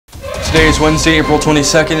Today is Wednesday, April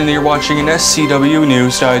 22nd, and you're watching an SCW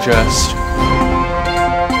News Digest.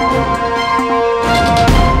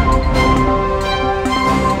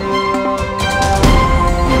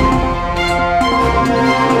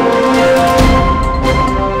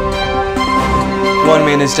 One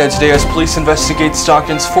man is dead today as police investigate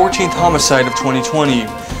Stockton's 14th homicide of 2020.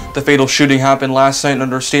 The fatal shooting happened last night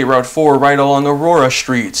under State Route 4 right along Aurora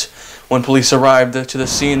Street. When police arrived to the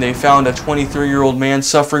scene, they found a 23-year-old man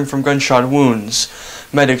suffering from gunshot wounds.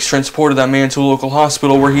 Medics transported that man to a local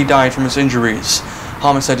hospital where he died from his injuries.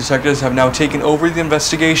 Homicide detectives have now taken over the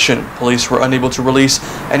investigation. Police were unable to release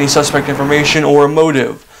any suspect information or a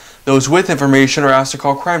motive. Those with information are asked to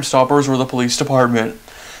call Crime Stoppers or the police department.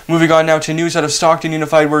 Moving on now to news out of Stockton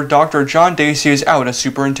Unified, where Dr. John Dacey is out as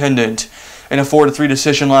superintendent. In a 4-3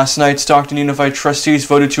 decision last night, Stockton Unified trustees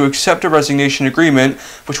voted to accept a resignation agreement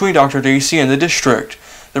between Dr. Dacey and the district.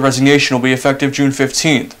 The resignation will be effective June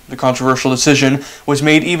 15th. The controversial decision was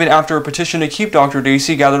made even after a petition to keep Dr.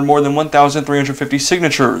 Dacey gathered more than 1,350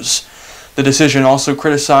 signatures. The decision also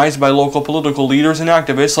criticized by local political leaders and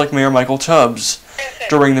activists like Mayor Michael Tubbs.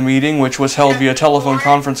 During the meeting, which was held via telephone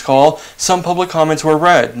conference call, some public comments were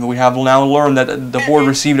read. We have now learned that the board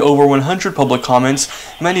received over 100 public comments,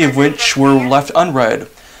 many of which were left unread.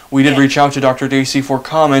 We did reach out to Dr. Dacey for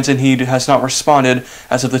comments, and he has not responded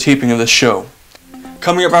as of the taping of this show.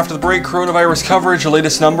 Coming up after the break, coronavirus coverage, the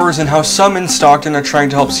latest numbers, and how some in Stockton are trying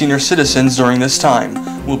to help senior citizens during this time.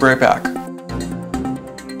 We'll be right back.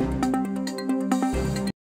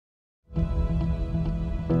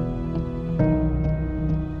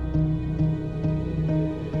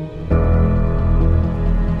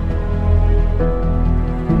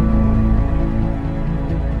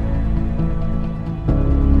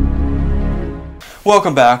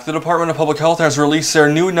 Welcome back. The Department of Public Health has released their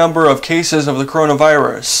new number of cases of the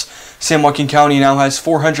coronavirus. San Joaquin County now has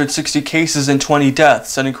 460 cases and 20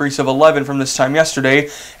 deaths, an increase of 11 from this time yesterday,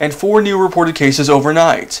 and 4 new reported cases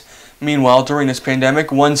overnight. Meanwhile, during this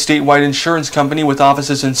pandemic, one statewide insurance company with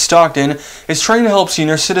offices in Stockton is trying to help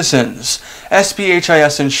senior citizens.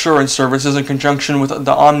 SPHIS Insurance Services, in conjunction with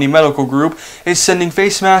the Omni Medical Group, is sending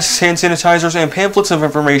face masks, hand sanitizers, and pamphlets of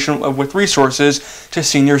information with resources to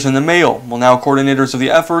seniors in the mail. Well, now coordinators of the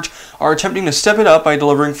effort are attempting to step it up by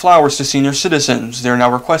delivering flowers to senior citizens. They are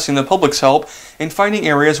now requesting the public's help in finding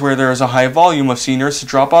areas where there is a high volume of seniors to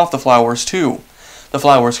drop off the flowers to. The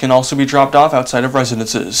flowers can also be dropped off outside of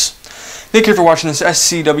residences. Thank you for watching this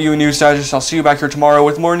SCW News Digest. I'll see you back here tomorrow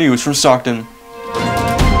with more news from Stockton.